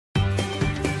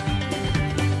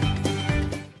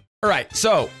All right,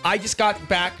 so I just got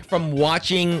back from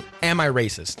watching Am I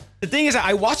Racist? The thing is that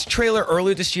I watched the trailer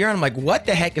earlier this year and I'm like, what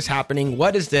the heck is happening?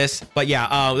 What is this? But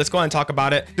yeah, let's go ahead and talk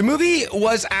about it. The movie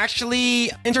was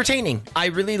actually entertaining. I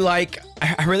really like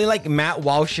Matt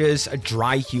Walsh's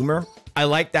dry humor. I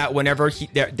like that whenever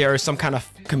there are some kind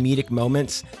of comedic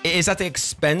moments, it is at the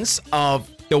expense of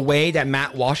the way that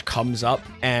Matt Walsh comes up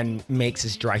and makes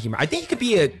his dry humor. I think he could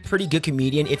be a pretty good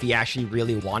comedian if he actually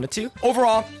really wanted to.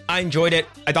 Overall, I enjoyed it.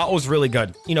 I thought it was really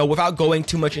good. You know, without going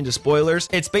too much into spoilers,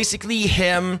 it's basically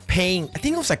him paying, I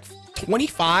think it was like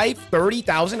 $25,000,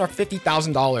 $30,000 or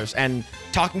 $50,000 and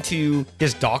talking to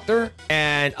his doctor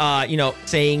and, you know,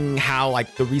 saying how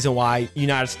like the reason why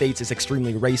United States is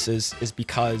extremely racist is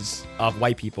because of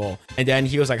white people. And then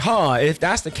he was like, huh, if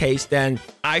that's the case, then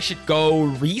I should go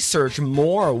research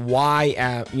more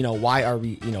why, you know, why are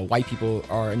we, you know, white people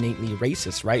are innately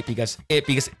racist, right? Because,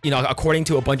 you know, according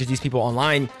to a bunch of these people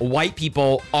online, white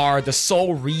people are the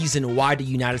sole reason why the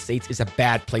United States is a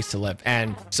bad place to live.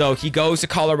 And so he goes to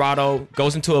Colorado,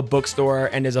 goes into a bookstore,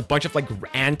 and there's a bunch of like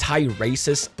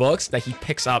anti-racist books that he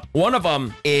picks up. One of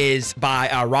them is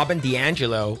by Robin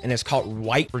DiAngelo, and it's called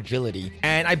White Fragility.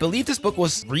 And I believe this book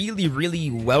was really, really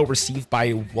well received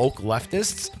by woke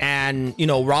leftists. And, you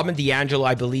know, Robin DiAngelo,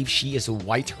 I believe she is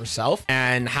white herself,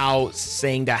 and how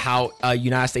saying that how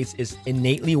United States is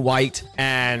innately white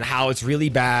and how it's really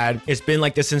bad. It's been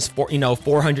like this since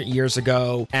 400 years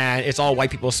ago, and it's all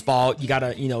white people's fault. You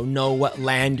gotta, you know what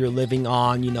land you're living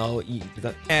on, you know.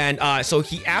 And so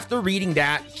he, after reading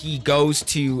that, he goes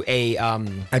to a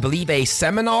I believe a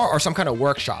seminar or some kind of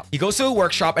workshop. He goes to a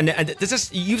workshop, and this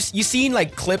is you've seen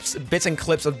like bits and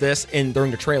clips of this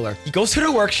during the trailer. He goes to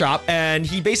the workshop and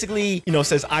he basically, you know,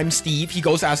 says, I'm Steve. He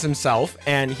goes as himself,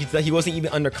 and he wasn't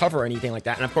even undercover or anything like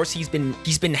that. And of course he's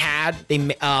been had. They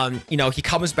you know, he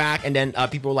comes back, and then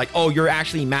people are like, oh, you're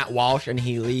actually Matt Walsh, and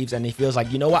he leaves, and he feels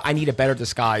like, you know what, I need a better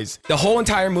disguise. The whole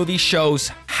entire movie shows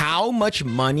how much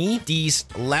money these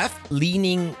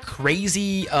left-leaning,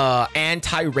 crazy,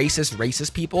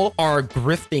 anti-racist people are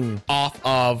grifting off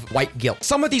of white guilt.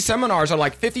 Some of these seminars are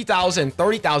like $50,000,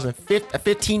 $30,000,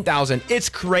 $15,000. It's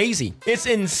crazy. It's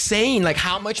insane, like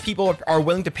how much people are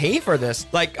willing to pay for this.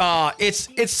 Like,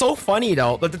 it's so funny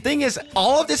though. But the thing is,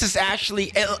 all of this is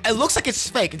actually, it looks like it's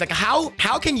fake. It's like,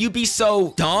 how can you be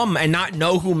so dumb and not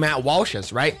know who Matt Walsh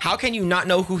is, right? How can you not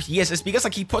know who he is? It's because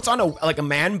like he puts on a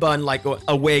man bun, like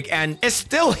a wig, and it's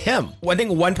still him. I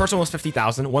think one person was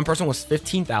 $50,000, one person was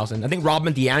 $15,000. I think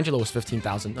Robin DiAngelo was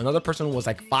 $15,000. Another person was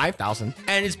like $5,000.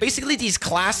 And it's basically these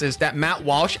classes that Matt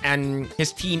Walsh and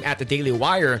his team at the Daily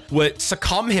Wire would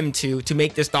succumb him to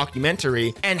make this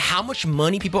documentary, and how much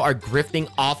money people are grifting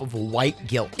off of white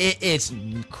guilt. It is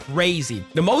crazy.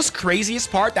 The most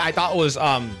craziest part that I thought was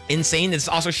insane, this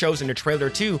also shows in the trailer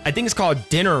too, I think it's called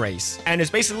Dinner Race. And it's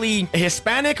basically a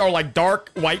Hispanic or like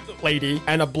dark white lady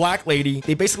and a black lady.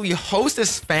 They basically host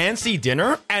this fancy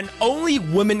dinner, and only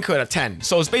women could attend.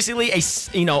 So it's basically a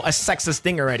sexist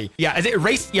thing already. Yeah, is it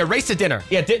race? Yeah, race to dinner.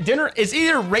 Yeah, dinner is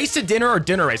either race to dinner or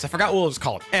dinner race. I forgot what it was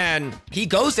called. And he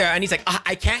goes there and he's like,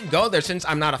 I can't go there since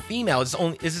I'm not a female.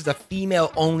 This is a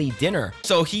female only dinner.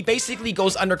 So he basically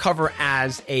goes undercover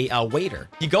as a waiter.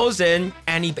 He goes in,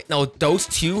 and those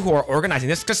two who are organizing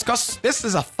this, because this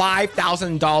is a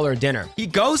 $5,000 dinner. He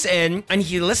goes in and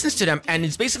he listens to them, and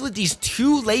it's basically these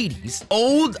two ladies,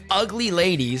 old ugly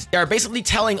ladies, that are basically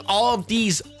telling all of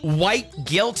these white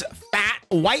guilt fat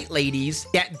white ladies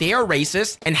that they're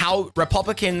racist, and how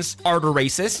Republicans are the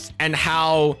racists, and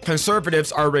how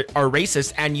conservatives are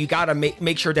racist, and you gotta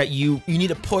make sure that you need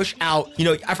to push out, you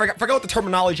know, I forgot what the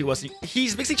terminology was.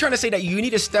 He's basically trying to say that you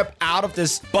need to step out of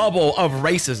this bubble of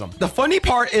racism. The funny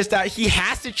part is that he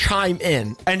has to chime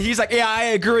in, and he's like, yeah, I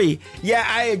agree. Yeah,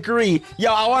 I agree.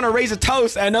 Yo, I want to raise a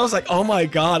toast. And I was like, oh my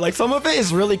God, like some of it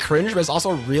is really cringe, but it's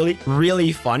also really,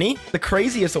 really funny. The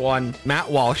craziest one, Matt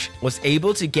Walsh was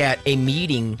able to get a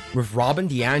meeting with Robin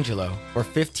DiAngelo for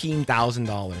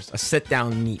 $15,000, a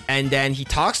sit-down meet. And then he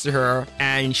talks to her,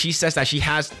 and she says that she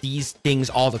has these things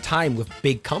all the time with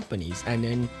big companies. And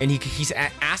then he's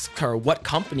asked her, what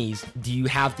companies do you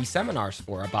have these seminars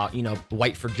for about, you know,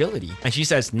 white fragility? And she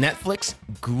says Netflix,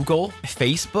 Google,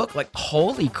 Facebook. Like,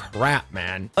 holy crap,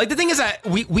 man. Like, the thing is that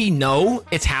we know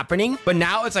it's happening, but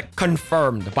now it's like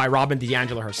confirmed by Robin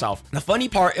DiAngelo herself. The funny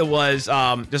part, it was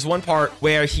there's one part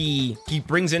where he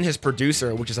brings in his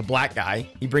producer, which is a black guy.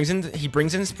 He brings in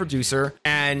his producer,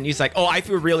 and And he's like, oh, I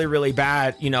feel really, really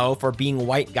bad, you know, for being a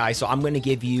white guy. So I'm going to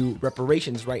give you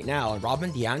reparations right now. And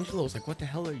Robin DiAngelo was like, what the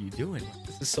hell are you doing?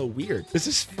 This is so weird. This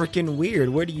is freaking weird.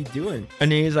 What are you doing?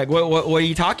 And then he's like, what are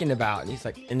you talking about? And he's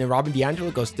like, and then Robin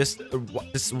DiAngelo goes, this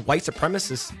white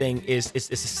supremacist thing is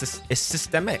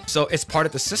systemic. So it's part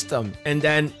of the system. And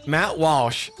then Matt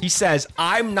Walsh, he says,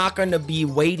 I'm not going to be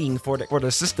waiting for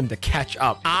the system to catch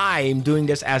up. I'm doing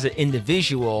this as an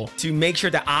individual to make sure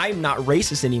that I'm not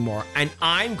racist anymore. And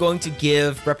I'm going to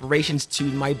give reparations to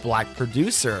my black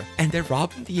producer. And then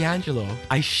Robin DiAngelo,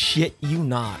 I shit you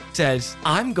not, says,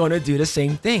 I'm going to do the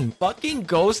same thing. Fucking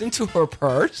goes into her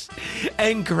purse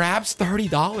and grabs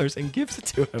 $30 and gives it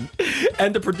to him.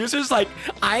 And the producer's like,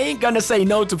 I ain't going to say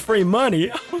no to free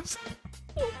money. I was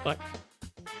like,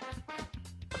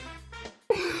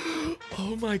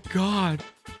 oh my God.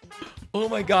 Oh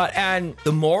my God. And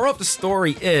the moral of the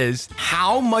story is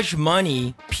how much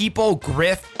money people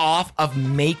grift off of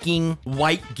making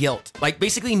white guilt. Like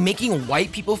basically making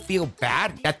white people feel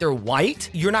bad that they're white.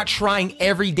 You're not trying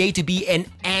every day to be an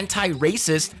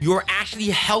anti-racist. You're actually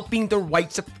helping the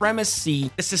white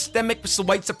supremacy, the systemic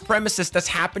white supremacist that's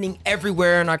happening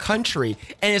everywhere in our country.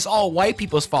 And it's all white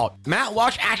people's fault. Matt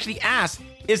Walsh actually asked,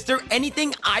 is there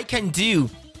anything I can do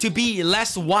to be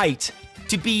less white?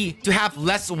 To have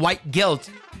less white guilt?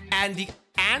 And the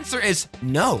answer is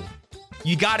no.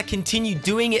 You got to continue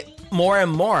doing it more and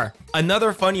more.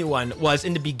 Another funny one was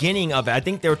in the beginning of it. I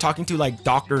think they were talking to like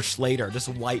Dr. Slater, this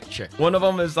white chick. One of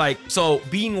them is like, so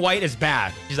being white is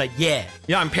bad. She's like, yeah.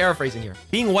 You know, I'm paraphrasing here.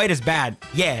 Being white is bad.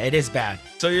 Yeah, it is bad.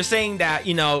 So you're saying that,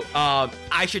 you know,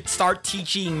 I should start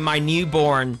teaching my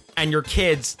newborn and your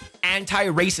kids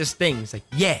anti-racist things. Like,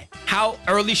 yeah. How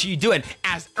early should you do it?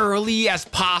 As early as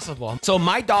possible. So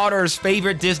my daughter's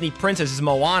favorite Disney princess is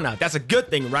Moana. That's a good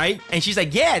thing, right? And she's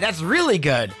like, yeah, that's really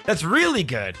good. That's really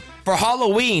good. For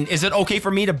Halloween, is it okay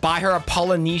for me to buy her a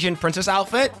Polynesian princess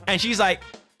outfit? And she's like,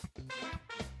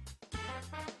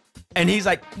 and he's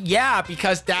like, yeah,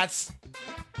 because that's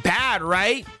bad,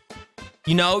 right?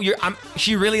 You know,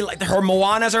 she really like her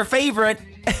Moana's her favorite.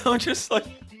 And I'm just like,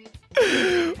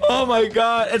 oh my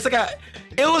God.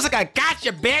 It was like a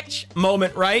gotcha bitch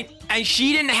moment, right? And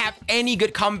she didn't have any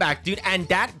good comeback, dude. And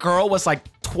that girl was like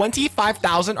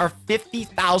 $25,000 or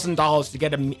 $50,000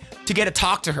 to get to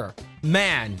talk to her.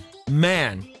 Man.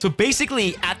 So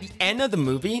basically at the end of the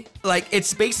movie, like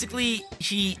it's basically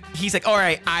he's like, all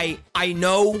right, I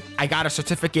know I got a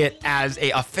certificate as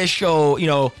a official, you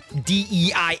know,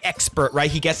 DEI expert, right?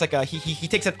 He gets like he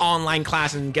takes an online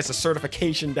class and gets a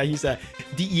certification that he's a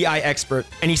DEI expert,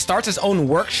 and he starts his own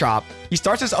workshop.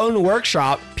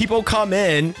 People come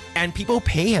in and people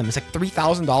pay him. It's like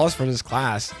 $3,000 for this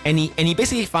class. And he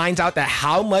basically finds out that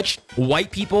how much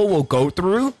white people will go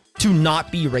through to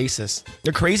not be racist.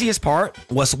 The craziest part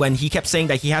was when he kept saying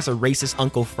that he has a racist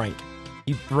Uncle Frank.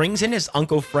 He brings in his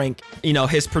Uncle Frank, you know,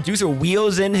 his producer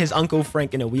wheels in his Uncle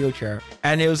Frank in a wheelchair.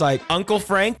 And it was like, Uncle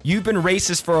Frank, you've been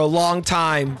racist for a long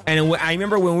time. And I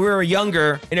remember when we were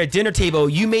younger, in a dinner table,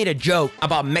 you made a joke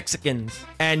about Mexicans.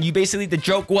 And you basically, the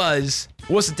joke was,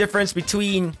 what's the difference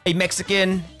between a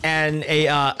Mexican and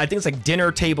I think it's like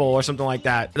dinner table or something like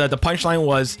that. The punchline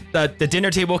was that the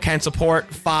dinner table can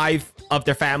support 5 of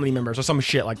their family members or some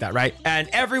shit like that, right? And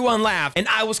everyone laughed and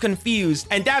I was confused.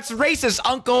 And that's racist,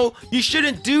 Uncle. You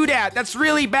shouldn't do that. That's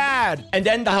really bad. And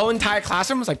then the whole entire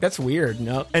classroom was like, that's weird, you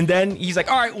know? And then he's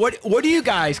like, all right, what do you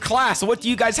guys, class, what do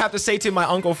you guys have to say to my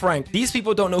Uncle Frank? These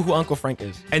people don't know who Uncle Frank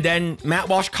is. And then Matt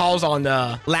Walsh calls on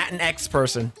the Latinx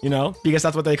person, you know, because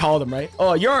that's what they call them, right?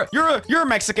 Oh, you're a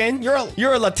Mexican. You're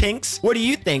a Latinx. What do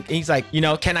you think? And he's like, you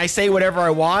know, can I say whatever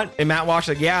I want? And Matt Walsh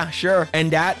like, yeah, sure. And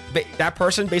that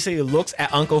person basically looks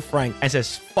at Uncle Frank and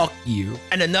says, fuck you.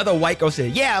 And another white girl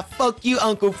said, yeah, fuck you,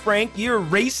 Uncle Frank. You're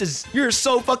racist. You're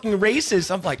so fucking racist.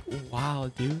 I'm like,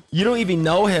 wow, dude. You don't even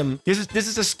know him. This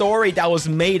is a story that was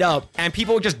made up and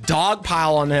people just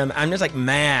dogpile on him. I'm just like,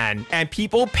 man. And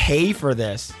people pay for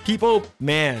this. People,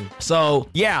 man. So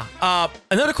yeah.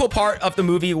 Another cool part of the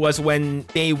movie was when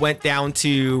they went down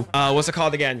to, what's it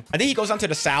called again? I think he goes down to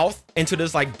the South into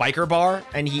this like biker bar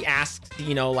and he asks,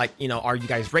 you know, like, you know, are you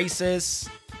guys racist?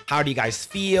 How do you guys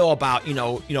feel about,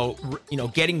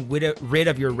 getting rid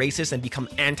of your racist and become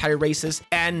anti-racist?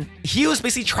 And he was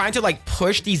basically trying to like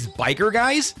push these biker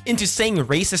guys into saying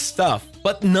racist stuff,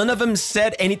 but none of them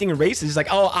said anything racist. He's like,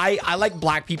 oh, I like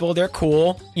black people. They're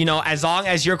cool. You know, as long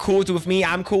as you're cool with me,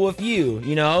 I'm cool with you,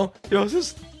 you know? There was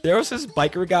this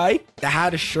biker guy that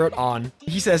had a shirt on.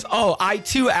 He says, oh, I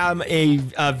too am a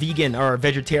vegan or a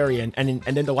vegetarian. And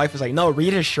then the wife was like, no,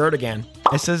 read his shirt again.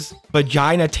 It says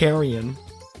vaginatarian.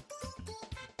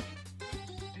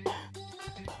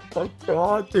 my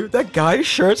god, dude. That guy's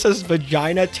shirt says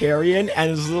Vaginatarian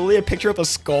and it's literally a picture of a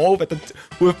skull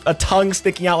with a tongue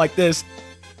sticking out like this.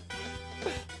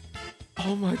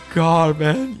 Oh my god,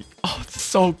 man. Oh, it's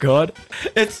so good.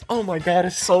 Oh my god,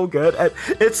 it's so good. And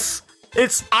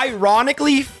it's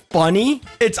ironically funny.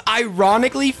 It's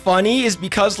ironically funny is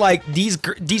because like these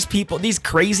people, these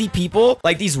crazy people,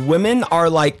 like these women are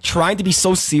like trying to be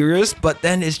so serious, but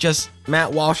then it's just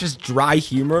Matt Walsh's dry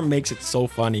humor makes it so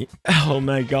funny. Oh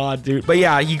my god, dude. But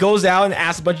yeah, he goes out and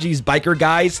asks a bunch of these biker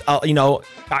guys, you know,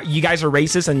 you guys are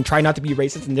racist and try not to be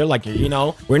racist. And they're like, you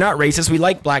know, we're not racist. We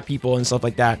like black people and stuff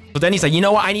like that. But then he's like, you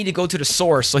know what? I need to go to the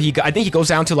source. So I think he goes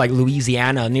down to like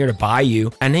Louisiana near the bayou.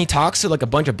 And then he talks to like a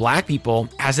bunch of black people.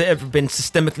 Has it ever been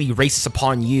systemically racist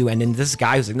upon you? And then this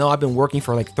guy was like, no, I've been working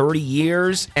for like 30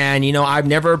 years. And, you know, I've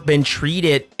never been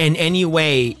treated in any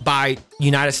way by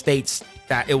United States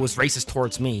that it was racist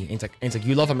towards me. And it's like,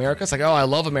 you love America? It's like, oh, I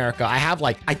love America. I have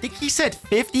like, I think he said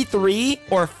 53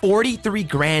 or 43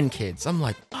 grandkids. I'm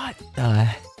like, what the?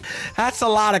 That's a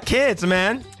lot of kids,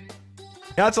 man.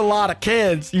 That's a lot of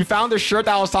kids. You found the shirt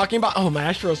that I was talking about? Oh, man,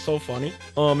 that shirt was so funny.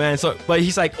 Oh, man. So, but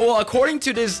he's like, well, according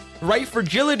to this Right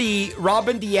Fragility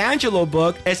Robin DiAngelo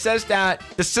book, it says that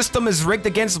the system is rigged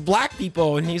against black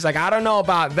people. And he's like, I don't know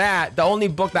about that. The only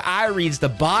book that I read is the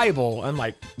Bible. I'm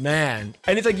like, man.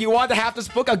 And he's like, you want to have this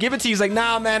book? I'll give it to you. He's like,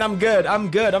 nah, man, I'm good.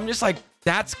 I'm good. I'm just like,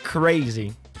 that's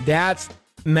crazy. That's,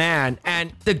 man.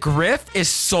 And the grift is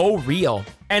so real.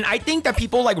 And I think that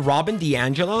people like Robin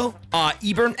DiAngelo,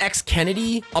 Ibram X.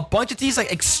 Kendi, a bunch of these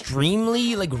like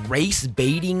extremely like race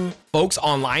baiting folks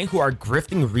online who are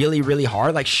grifting really, really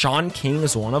hard. Like Sean King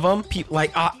is one of them. People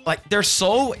like they're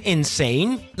so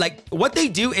insane. Like what they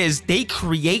do is they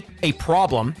create a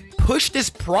problem, push this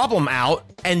problem out,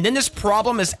 and then this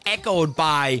problem is echoed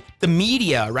by the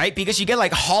media, right? Because you get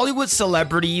like Hollywood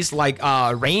celebrities like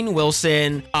Rainn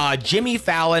Wilson, Jimmy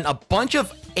Fallon, a bunch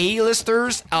of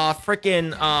A-listers,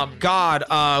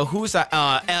 who's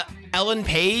that? Ellen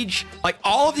Page, like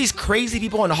all of these crazy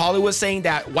people in Hollywood saying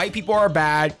that white people are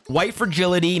bad, white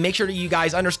fragility, make sure that you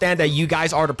guys understand that you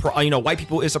guys are white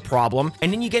people is a problem.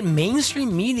 And then you get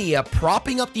mainstream media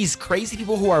propping up these crazy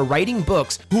people who are writing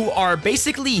books, who are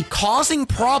basically causing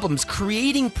problems,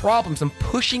 creating problems and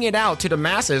pushing it out to the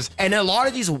masses. And a lot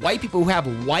of these white people who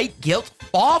have white guilt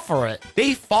fall for it.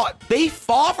 They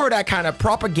fall for that kind of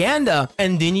propaganda.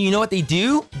 And then you know what they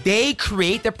do? They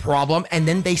create the problem and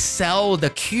then they sell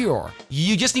the cure.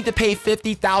 You just need to pay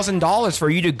 $50,000 for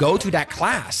you to go to that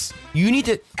class. You need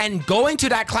to, and going to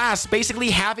that class, basically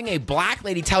having a black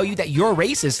lady tell you that you're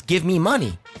racist, give me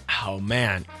money. Oh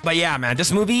man. But yeah, man,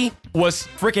 this movie was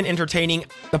freaking entertaining.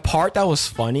 The part that was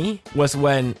funny was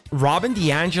when Robin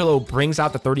DiAngelo brings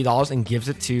out the $30 and gives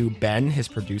it to Ben, his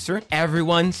producer.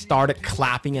 Everyone started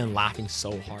clapping and laughing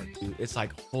so hard, dude. It's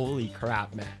like, holy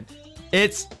crap, man.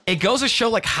 It goes to show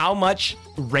like how much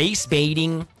race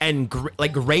baiting and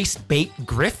race bait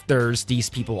grifters these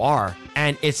people are.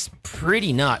 And it's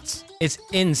pretty nuts. It's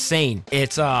insane.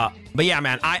 But yeah,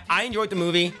 man, I enjoyed the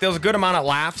movie. There was a good amount of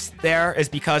laughs there is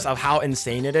because of how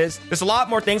insane it is. There's a lot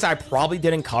more things I probably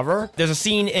didn't cover. There's a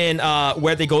scene in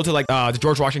where they go to like the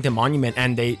George Washington Monument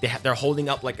and they're holding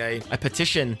up like a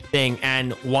petition thing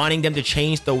and wanting them to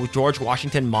change the George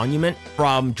Washington Monument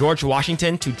from George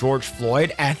Washington to George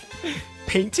Floyd and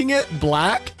painting it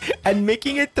black and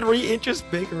making it 3 inches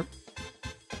bigger.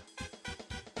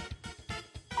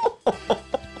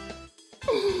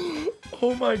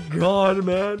 Oh my god,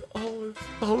 man. Oh, it's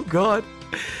so good.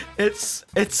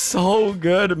 It's so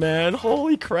good, man.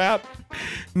 Holy crap.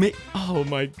 Oh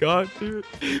my god, dude.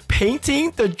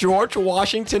 Painting the George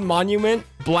Washington Monument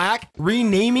black,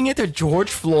 renaming it to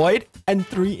George Floyd, and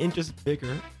 3 inches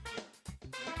bigger.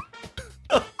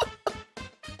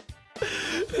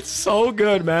 It's so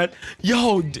good, man.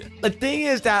 Yo, the thing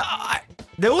is that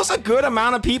there was a good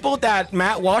amount of people that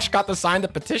Matt Walsh got to sign the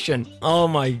petition. Oh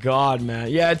my god, man.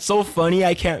 Yeah, it's so funny.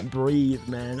 I can't breathe,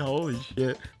 man. Holy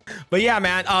shit. But yeah,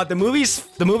 man, the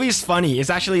movie's funny. It's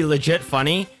actually legit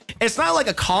funny. It's not like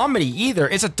a comedy either.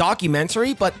 It's a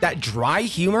documentary, but that dry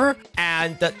humor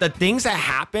and the things that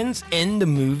happens in the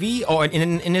movie or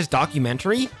in his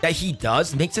documentary that he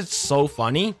does makes it so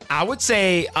funny. I would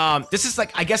say this is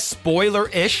like, I guess,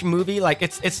 spoiler-ish movie. Like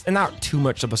it's not too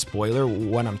much of a spoiler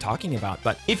what I'm talking about.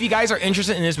 But if you guys are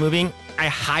interested in this movie, I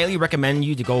highly recommend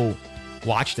you to go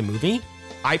watch the movie.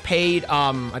 I paid,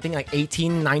 I think like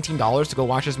 $18-19 to go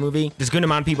watch this movie. There's a good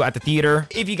amount of people at the theater.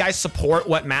 If you guys support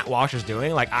what Matt Walsh is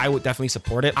doing, like I would definitely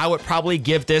support it. I would probably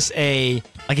give this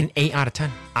like an 8 out of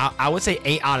 10. I would say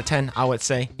 8 out of 10. I would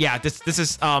say, yeah, this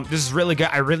is really good.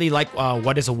 I really like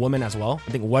What Is a Woman as well.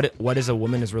 I think What Is a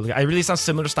Woman is really good. It really sounds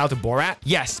similar style to Borat.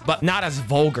 Yes, but not as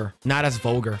vulgar. Not as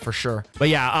vulgar for sure. But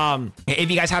yeah, if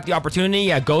you guys have the opportunity,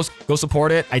 yeah, go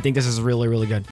support it. I think this is really, really good.